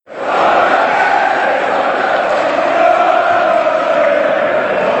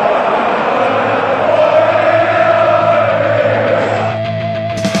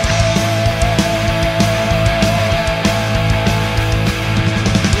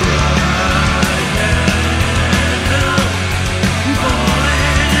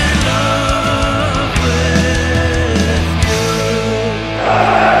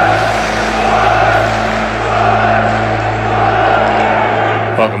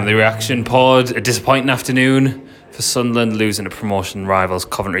from the Reaction Pod. A disappointing afternoon for Sunderland, losing to promotion rivals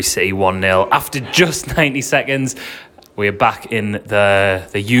Coventry City 1-0 after just 90 seconds. We're back in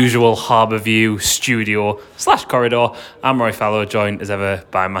the usual Harbourview studio / corridor. I'm Roy Fallow, joined as ever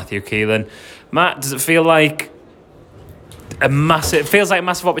by Matthew Keelan. Matt, does it feel like a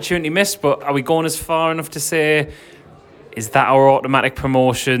massive opportunity missed, but are we going as far enough to say, is that our automatic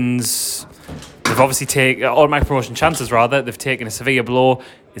promotions? They've obviously taken automatic promotion chances, rather. They've taken a severe blow.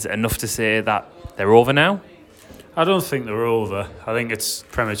 Is it enough to say that they're over now? I don't think they're over. I think it's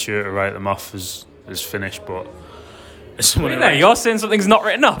premature to write them off as finished, but as someone you're saying something's not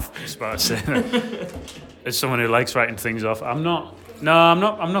written off. I was about to say that. As someone who likes writing things off, I'm not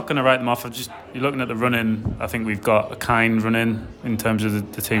going to write them off. You're looking at the run-in. I think we've got a kind run-in in terms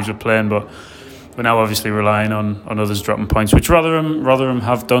of the teams we're playing, but we're now obviously relying on others dropping points, which Rotherham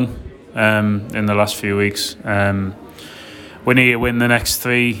have done in the last few weeks. We need to win the next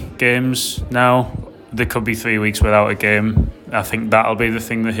 3 games now. There could be 3 weeks without a game. I think that'll be the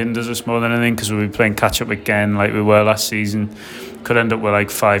thing that hinders us more than anything, because we'll be playing catch up again like we were last season. Could end up with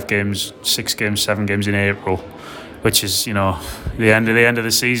like 5 games, 6 games, 7 games in April, which is, the end of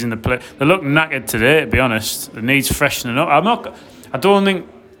the season. They look knackered today, to be honest. It needs freshening up. I don't think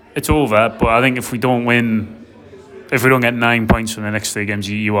it's over, but I think if we don't get 9 points from the next 3 games,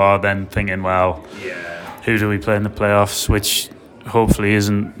 you are then thinking, well, who do we play in the playoffs? Which hopefully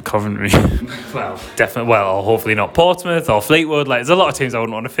isn't Coventry. Well, definitely. Well, hopefully not Portsmouth or Fleetwood. Like, there's a lot of teams I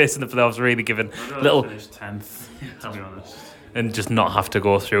wouldn't want to face in the playoffs. Really, given little finish 10th, to be honest, and just not have to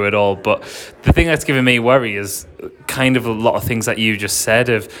go through it all. But the thing that's giving me worry is kind of a lot of things that you just said.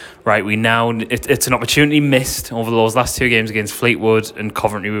 It's an opportunity missed over those last 2 games against Fleetwood and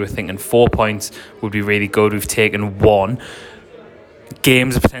Coventry. We were thinking 4 points would be really good. We've taken 1.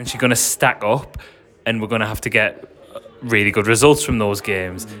 Games are potentially going to stack up, and we're going to have to get really good results from those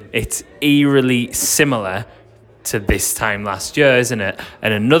games. It's eerily similar to this time last year, isn't it?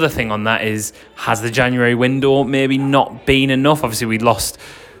 And another thing on that is, has the January window maybe not been enough? Obviously we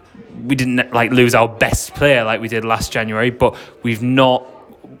didn't lose our best player like we did last January, but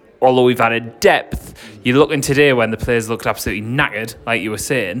although we've added depth, you're looking today when the players looked absolutely knackered, like you were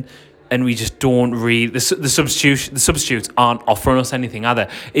saying, and we just don't really, the substitutes aren't offering us anything either.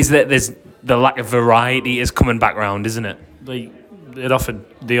 Is that there's the lack of variety is coming back round, isn't it? They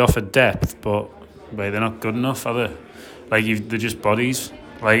offered depth, but they're not good enough, are they? They're just bodies.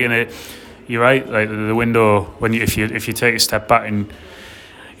 You're right. Like the window, if you take a step back and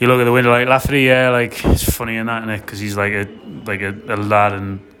you look at the window, like Lafferty, it's funny in that, innit? Because he's like a lad,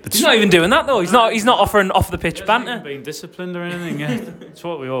 and he's not even doing that though. He's not offering off the pitch banter, being disciplined or anything. Yeah, it's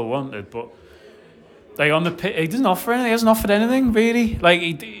what we all wanted, but on the pitch, he doesn't offer anything. He hasn't offered anything really.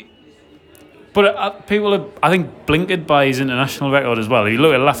 But people are, I think, blinkered by his international record as well. You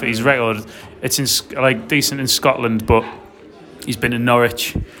look at Lafferty's record; it's decent in Scotland, but he's been in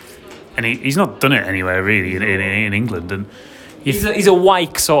Norwich, and he's not done it anywhere really in England. And he's a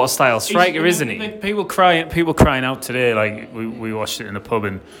Wyke sort of style striker, isn't he? People crying out today. Like we watched it in the pub,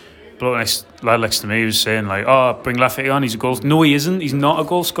 and lad next to me was saying "Oh, bring Lafferty on. He's a goal." No, he isn't. He's not a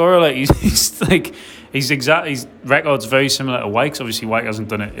goal scorer. His record's very similar to Wyke's. Obviously, Wyke hasn't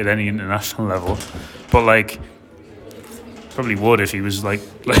done it at any international level, but probably would if he was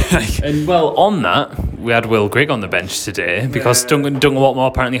And well, on that, we had Will Grigg on the bench today because Duncan Watmore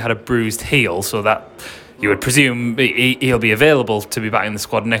apparently had a bruised heel, so that you would presume he'll be available to be back in the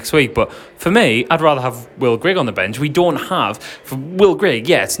squad next week. But for me, I'd rather have Will Grigg on the bench. We don't have for Will Grigg.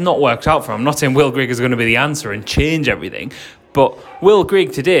 Yeah, it's not worked out for him. I'm not saying Will Grigg is going to be the answer and change everything. But Will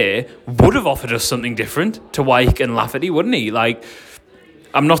Grigg today would have offered us something different to Wyke and Lafferty, wouldn't he?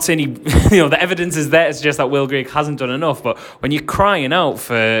 I'm not saying the evidence is there to suggest that Will Grigg hasn't done enough. But when you're crying out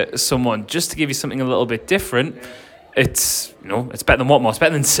for someone just to give you something a little bit different, it's it's better than Watmore. It's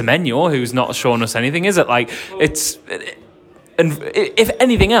better than Semenyo, who's not shown us anything, is it? And if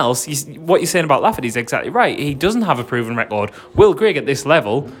anything else, what you're saying about Lafferty is exactly right. He doesn't have a proven record. Will Grigg at this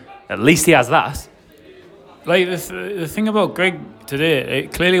level, at least he has that. The thing about Greg today,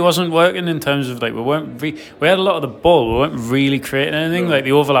 it clearly wasn't working in terms of we had a lot of the ball, we weren't really creating anything. No.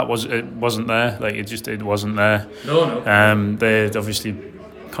 The overlap wasn't there. It wasn't there. No. They obviously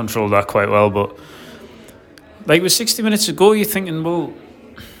controlled that quite well, but with 60 minutes to go, you're thinking, well,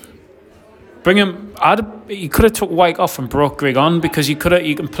 bring him. You could have took Wyke off and brought Grigg on, because you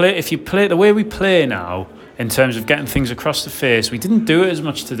can play if you play the way we play now in terms of getting things across the face. We didn't do it as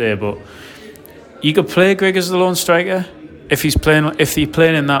much today, but you could play Grigg as the lone striker if he's playing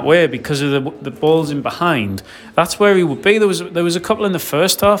in that way, because of the balls in behind. That's where he would be. There was a couple in the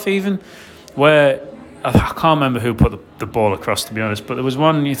first half even where I can't remember who put the ball across, to be honest, but there was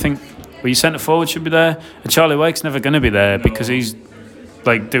one you think, well, your centre forward should be there, and Charlie Wyke's never going to be there because he's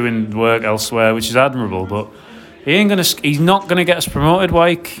like doing work elsewhere, which is admirable, but he's not gonna get us promoted,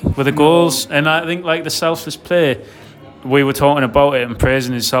 Wyke, with the goals. And I think like the selfless play, we were talking about it and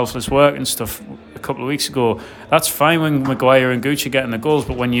praising his selfless work and stuff a couple of weeks ago. That's fine when Maguire and Gucci are getting the goals,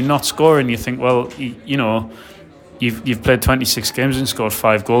 but when you're not scoring, you think, well, you know, you've played 26 games and scored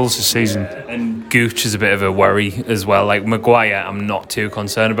 5 goals this season. And Gooch is a bit of a worry as well. Like Maguire, I'm not too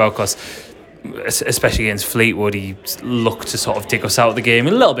concerned about because, especially against Fleetwood, he looked to sort of dig us out of the game.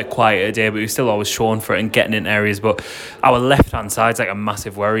 A little bit quieter today, but he was still always showing for it and getting in areas. But our left-hand side's like a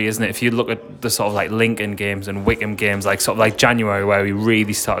massive worry, isn't it? If you look at the sort of like Lincoln games and Wickham games, like sort of like January, where we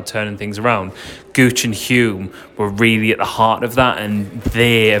really started turning things around, Gooch and Hume were really at the heart of that, and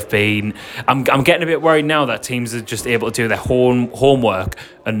they have been... I'm getting a bit worried now that teams are just able to do their homework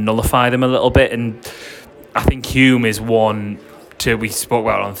and nullify them a little bit, and I think Hume is one... We spoke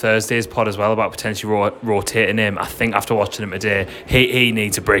about it on Thursday's pod as well about potentially rotating him. I think after watching him today, he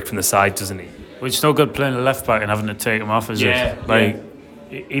needs a break from the side, doesn't he? Well, it's no good playing a left back and having to take him off, is it? Like,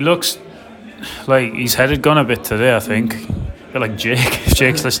 he looks like his head had gone a bit today, I think. A bit like Jake, if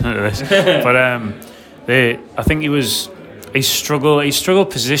Jake's listening to this. But I think he struggled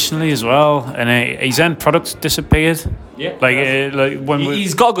positionally as well, and his end product disappeared. Yeah. Like when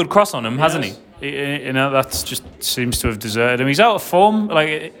he's got a good cross on him, hasn't he? You know, that just seems to have deserted him. He's out of form,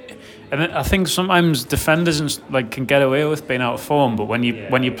 like, and I think sometimes defenders can get away with being out of form, but when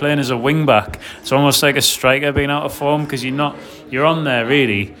you're playing as a wing back, it's almost like a striker being out of form because you're on there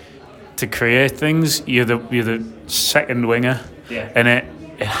really to create things. You're the second winger, and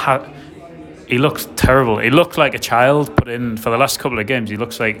he looked terrible. He looked like a child put in for the last couple of games. He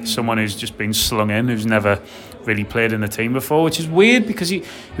looks like someone who's just been slung in, who's never really played in the team before, which is weird because he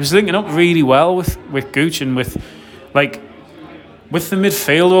was linking up really well with Gooch and with the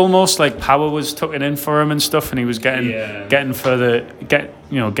midfield almost. Like Power was tucking in for him and stuff, and he was getting in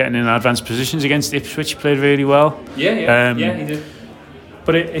advanced positions against Ipswich. He played really well. He did.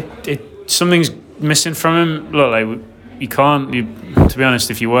 But it something's missing from him. Look, like to be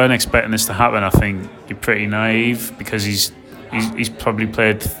honest, if you weren't expecting this to happen, I think you're pretty naive because he's probably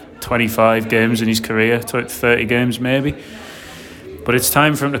played 25 games in his career, 30 games maybe. But it's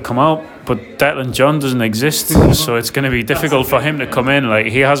time for him to come out. But Declan John doesn't exist, so it's going to be difficult for him to come in. Like,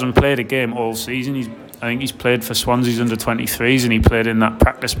 he hasn't played a game all season. I think he's played for Swansea's under-23s, and he played in that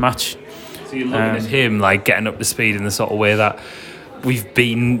practice match. So you're looking at him like getting up to speed in the sort of way that we've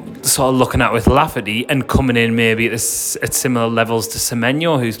been sort of looking at with Lafferty, and coming in maybe at similar levels to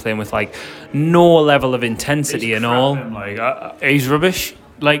Semenyo, who's playing with like no level of intensity and all. He's rubbish.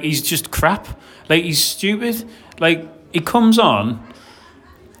 Like, he's just crap. Like, he's stupid. Like, he comes on,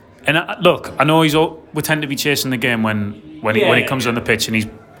 and I know we tend to be chasing the game when he comes on the pitch, and he's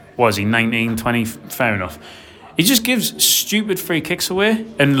 19, 20, fair enough. He just gives stupid free kicks away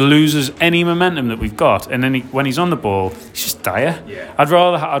and loses any momentum that we've got. And then when he's on the ball, he's just dire. Yeah. I'd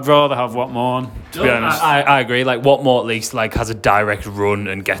rather have Watmore on, to be honest. I agree. Like, Watmore at least has a direct run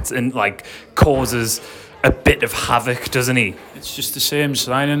and gets and causes a bit of havoc, doesn't he? It's just the same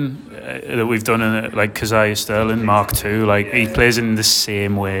signing that we've done in it, like Keziah Sterling, Mark II. He plays in the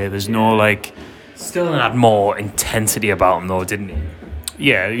same way. There's no Sterling had more intensity about him though, didn't he?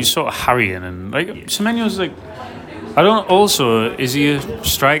 Yeah, he's sort of harrying and Semenyo's I don't. Also, is he a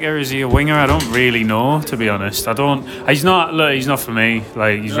striker? Is he a winger? I don't really know, to be honest. I don't. He's not. Look, he's not for me.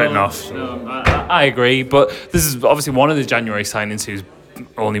 He's written off. So. No, I agree, but this is obviously one of the January signings who's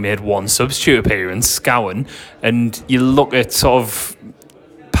only made one substitute appearance, Scowen, and you look at sort of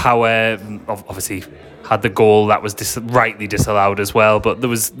Power. Obviously, had the goal that was rightly disallowed as well, but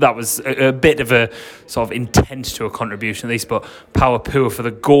that was a bit of a sort of intent to a contribution at least. But Power poor for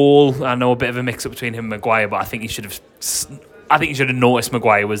the goal. I know a bit of a mix up between him and Maguire, but I think he should have noticed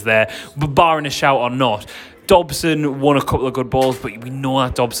Maguire was there. But barring a shout or not, Dobson won a couple of good balls, but we know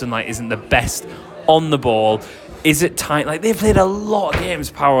that Dobson isn't the best on the ball. Is it time? They've played a lot of games,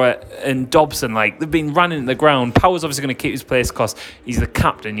 Power and Dobson. They've been running at the ground. Power's obviously going to keep his place because he's the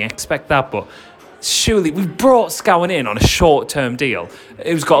captain. You expect that, but surely we've brought Scowen in on a short-term deal.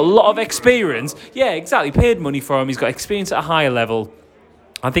 He's got a lot of experience. Yeah, exactly. Paid money for him. He's got experience at a higher level.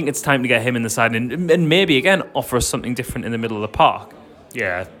 I think it's time to get him in the side and maybe again offer us something different in the middle of the park.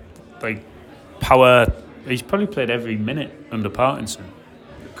 Yeah, Power. He's probably played every minute under Parkinson.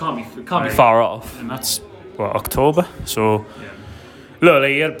 Can't be far off. And that's October. So look,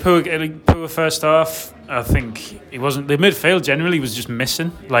 he had a poor first half. I think he wasn't. The midfield generally was just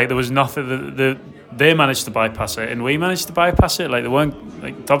missing. Like there was nothing. They managed to bypass it, and we managed to bypass it. Like they weren't.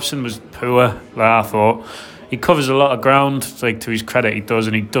 Like Dobson was poor. Like I thought, he covers a lot of ground. Like to his credit, he does,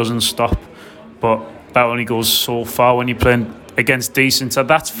 and he doesn't stop. But that only goes so far when you're playing against decent. So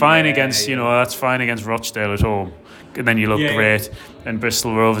that's fine against that's fine against Rochdale at home. And then you look great, and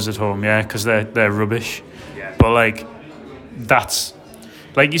Bristol Rovers at home, because they're rubbish. Yeah. But like that's.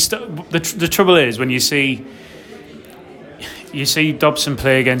 Like the trouble is when you see Dobson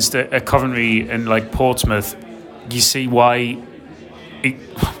play against a Coventry and like Portsmouth, you see why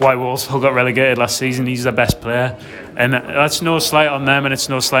Walsall got relegated last season. He's their best player, and that's no slight on them, and it's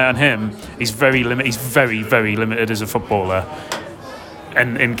no slight on him. He's very limited. He's very, very limited as a footballer,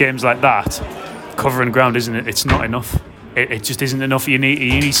 and in games like that, covering ground it's not enough. It just isn't enough.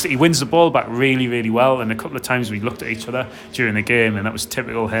 He wins the ball back really, really well. And a couple of times we looked at each other during the game, and that was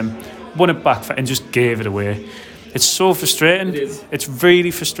typical him. Won it back and just gave it away. It's so frustrating. It is. It's really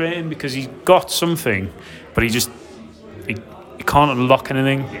frustrating because he's got something, but he can't unlock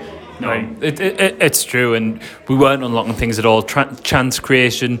anything. No, it's true, and we weren't unlocking things at all. Chance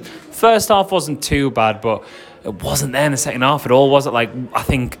creation. First half wasn't too bad, but it wasn't there in the second half at all, was it? Like,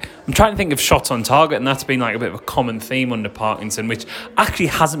 I'm trying to think of shots on target, and that's been like a bit of a common theme under Parkinson, which actually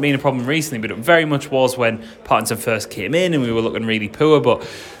hasn't been a problem recently, but it very much was when Parkinson first came in and we were looking really poor. But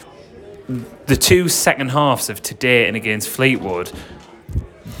the two second halves of today and against Fleetwood,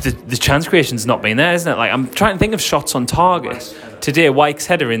 the chance creation's not been there, isn't it? Like, I'm trying to think of shots on target. Today, Wyke's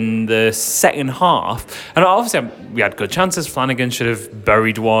header in the second half, and obviously we had good chances. Flanagan should have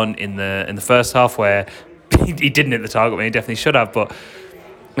buried one in the first half where he didn't hit the target when he definitely should have. But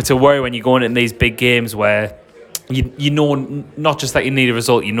it's a worry when you're going in these big games where you know not just that you need a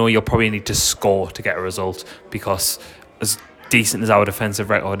result, you know you'll probably need to score to get a result, because as decent as our defensive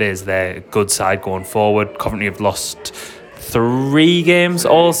record is, they're a good side going forward. Coventry have lost 3 games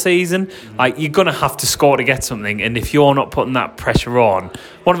all season. Like, you're going to have to score to get something, and if you're not putting that pressure on,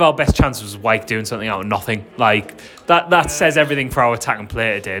 one of our best chances was Wyke doing something out of nothing. Like, that says everything for our attack and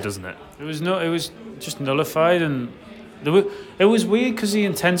play today, doesn't it? It was just nullified, and it was weird because the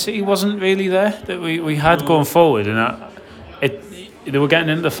intensity wasn't really there that we had going forward, and they were getting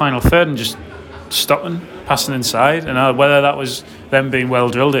into the final third and just stopping, passing inside, and whether that was them being well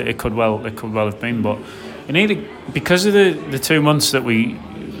drilled, it could well have been, but you need because of the 2 months that we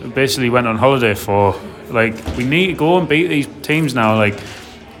basically went on holiday for, like, we need to go and beat these teams now. Like,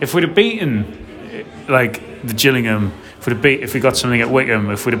 if we'd have beaten like the Gillingham, if we got something at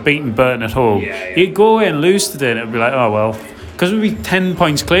Wickham, if we'd have beaten Burton at home, you'd go away and lose today, and it'd be like, oh well, because we'd be 10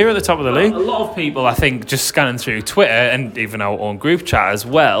 points clear at the top of the league. A lot of people, I think, just scanning through Twitter and even our own group chat as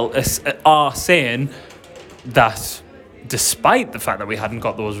well, are saying that despite the fact that we hadn't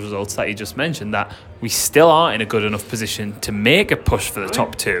got those results that you just mentioned, that we still aren't in a good enough position to make a push for the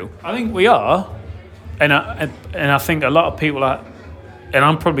top 2. I think we are, and I think a lot of people are, and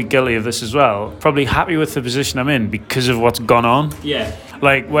I'm probably guilty of this as well, probably happy with the position I'm in because of what's gone on. Yeah.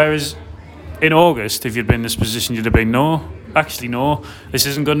 Like, whereas in August, if you'd been in this position, you'd have been, no, this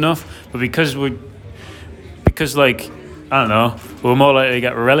isn't good enough. But because like, I don't know, we're more likely to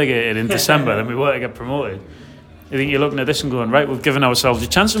get relegated in December than we were to get promoted. I think you're looking at this and going, right, we've given ourselves a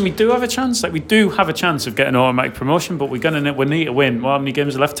chance, and we do have a chance. Like, we do have a chance of getting automatic promotion, but we need to win. Well, how many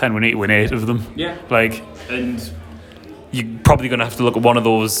games are left? 10. We need to win 8 of them. Yeah. Like, and you're probably going to have to look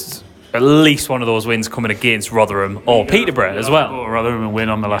at at least one of those wins coming against Rotherham or Peterborough as well. Go to Rotherham and win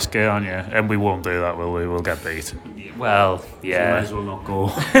on the last game, aren't you? And we won't do that, will we? We'll get beat. Well, yeah. So might as well not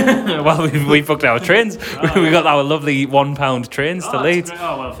go. Well, we booked our trains. We got our lovely £1 trains to Leeds.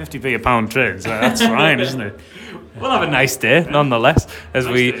 Oh, well, 50p a pound trains. That's fine, isn't it? We'll have a nice day, nonetheless, as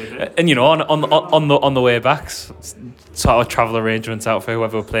and on the way back, sort of travel arrangements out for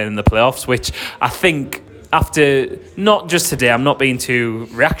whoever we're playing in the playoffs, which I think, after not just today, I'm not being too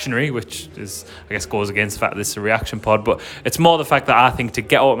reactionary, which is, I guess, goes against the fact that this is a reaction pod, but it's more the fact that I think to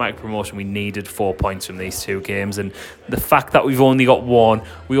get automatic promotion we needed 4 points from these 2 games, and the fact that we've only got 1,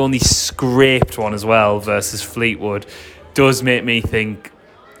 we only scraped 1 as well versus Fleetwood, does make me think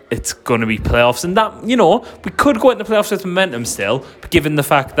it's going to be playoffs, and that, we could go into playoffs with momentum still, but given the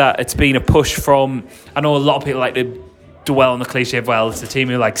fact that it's been a push from, I know a lot of people like to dwell on the cliche of, well, it's a team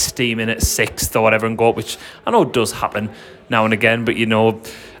who like steaming at 6th or whatever and go up, which I know does happen now and again, but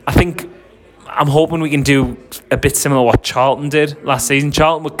I think I'm hoping we can do a bit similar to what Charlton did last season.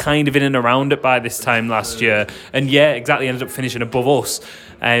 Charlton were kind of in and around it by this time last year, and ended up finishing above us.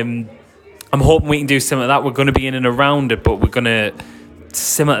 I'm hoping we can do similar to that. We're going to be in and around it, but we're going to,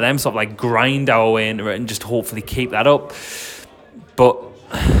 similar to them, sort of like grind our way into it and just hopefully keep that up. But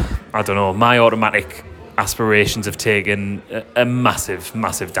I don't know, my automatic aspirations have taken a massive,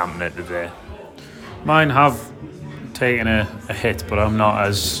 massive dampener today. Mine have taken a hit, but I'm not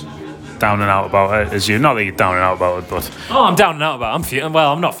as down and out about it as you. Not that you're down and out about it, but... Oh, I'm down and out about it. I'm fuming.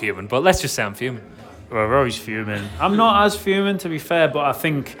 Well, I'm not fuming, but let's just say I'm fuming. Well, we're always fuming. I'm not as fuming, to be fair, but I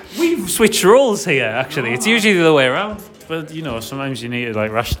think... We've switched roles here, actually. It's usually the other way around. But, you know, sometimes you need to,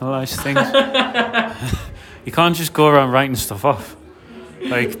 like, rationalise things. You can't just go around writing stuff off.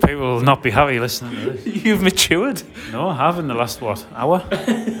 Like, people will not be happy listening to this. You've matured. No, I have in the last, hour?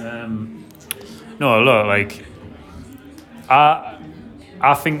 No, look, like...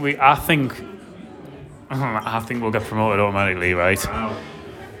 I think we'll get promoted automatically, right? Wow.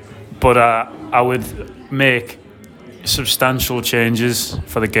 But I would make substantial changes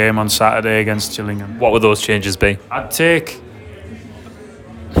for the game on Saturday against Gillingham. What would those changes be? I'd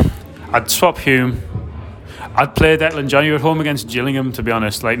swap Hume. I'd play Declan January at home against Gillingham, to be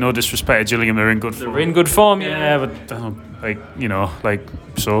honest. Like, no disrespect to Gillingham, they're in good form. They're in good form, Yeah, but,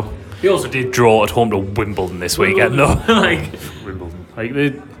 so... He also did draw at home to Wimbledon this weekend, though. Wimbledon.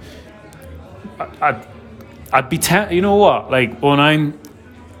 I'd be you know what? Like, 09,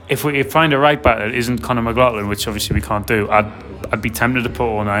 if we find a right back that isn't Conor McLaughlin, which obviously we can't do, I'd be tempted to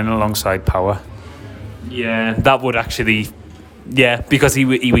put 09 alongside Power. Yeah, that would actually... Yeah, because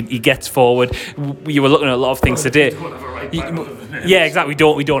he gets forward. You were looking at a lot of things today. Yeah, exactly.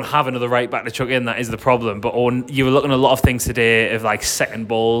 We don't have another right back to chuck in. That is the problem. But you were looking at a lot of things today of like second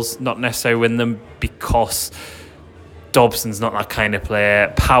balls, not necessarily win them because Dobson's not that kind of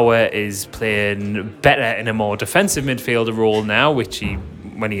player. Power is playing better in a more defensive midfielder role now, which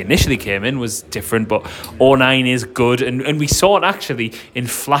when he initially came in was different, but 09 is good, and we saw it actually in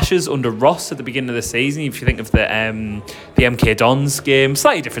flashes under Ross at the beginning of the season. If you think of the MK Dons game,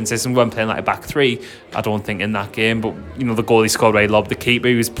 slightly different system, we weren't playing like a back three, I don't think, in that game, but you know, the goal he scored where he lobbed the keeper,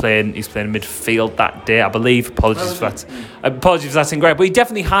 he's playing midfield that day, I believe. Apologies if that's incorrect, but he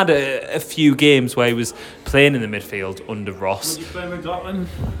definitely had a few games where he was playing in the midfield under Ross. Would you play McLaughlin?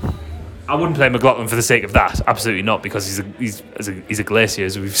 I wouldn't play McLaughlin for the sake of that. Absolutely not, because he's a glacier,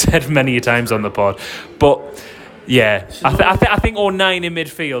 as we've said many times on the pod. But yeah, I think 09 in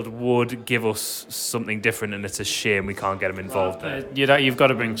midfield would give us something different, and it's a shame we can't get him involved there. You've got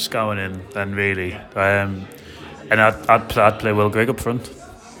to bring Scowen in then, really. And I'd play Will Grigg up front.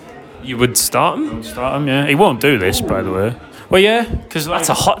 You would start him? I would start him, yeah. He won't do this, by the way. Well, yeah, because that's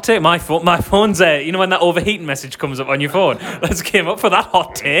a hot take. My phone's there. You know when that overheating message comes up on your phone? Let's game up for that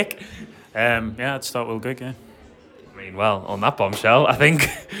hot take. Yeah, I'd start Will Grigg, yeah. I mean, well, on that bombshell, I think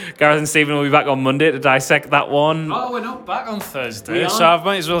Gareth and Stephen will be back on Monday to dissect that one. Oh, we're not back on Thursday, so I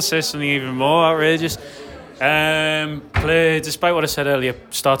might as well say something even more outrageous. Despite what I said earlier,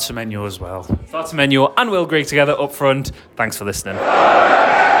 start Semenyo as well. Start Semenyo and Will Grigg together up front. Thanks for listening.